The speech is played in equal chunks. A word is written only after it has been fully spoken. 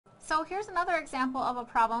So here's another example of a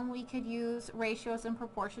problem we could use ratios and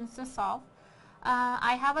proportions to solve.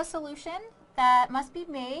 I have a solution that must be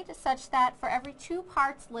made such that for every 2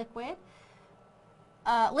 parts liquid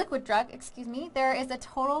drug, there is a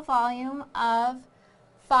total volume of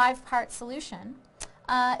 5-part solution.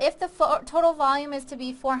 If the total volume is to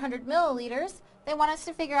be 400 milliliters, they want us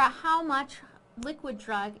to figure out how much liquid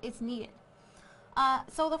drug is needed.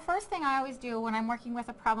 So the first thing I always do when I'm working with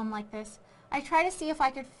a problem like this, I try to see if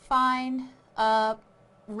I could find a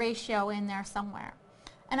ratio in there somewhere.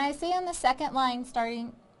 And I see in the second line,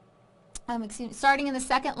 starting in the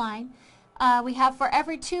second line, we have for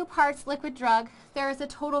every 2 parts liquid drug, there is a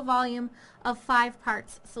total volume of 5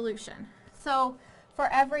 parts solution. So for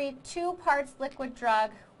every 2 parts liquid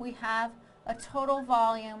drug, we have a total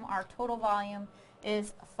volume. Our total volume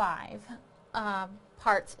is 5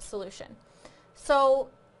 parts solution. So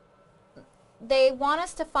they want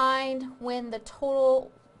us to find when the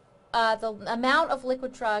total, the amount of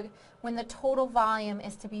liquid drug when the total volume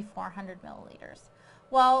is to be 400 milliliters.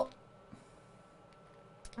 Well,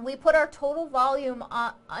 we put our total volume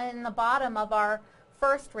in the bottom of our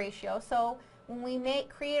first ratio. So when we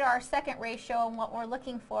create our second ratio and what we're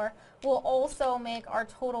looking for, we'll also make our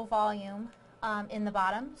total volume in the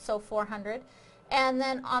bottom, so 400. And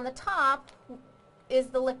then on the top is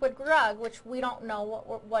the liquid drug, which we don't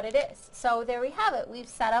know what it is. So there we have it. We've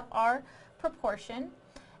set up our proportion.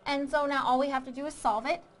 And so now all we have to do is solve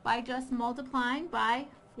it by just multiplying by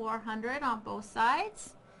 400 on both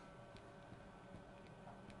sides.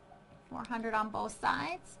 400 on both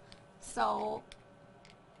sides. So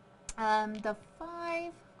the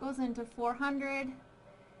 5 goes into 400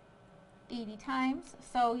 80 times.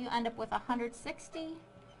 So you end up with 160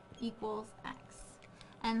 equals x.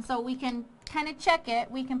 And so we can kind of check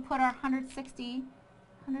it. We can put our 160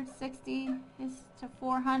 is to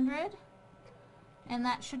 400, and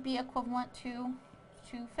that should be equivalent to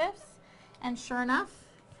 2/5. And sure enough,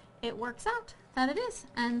 it works out that it is.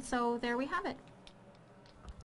 And so there we have it.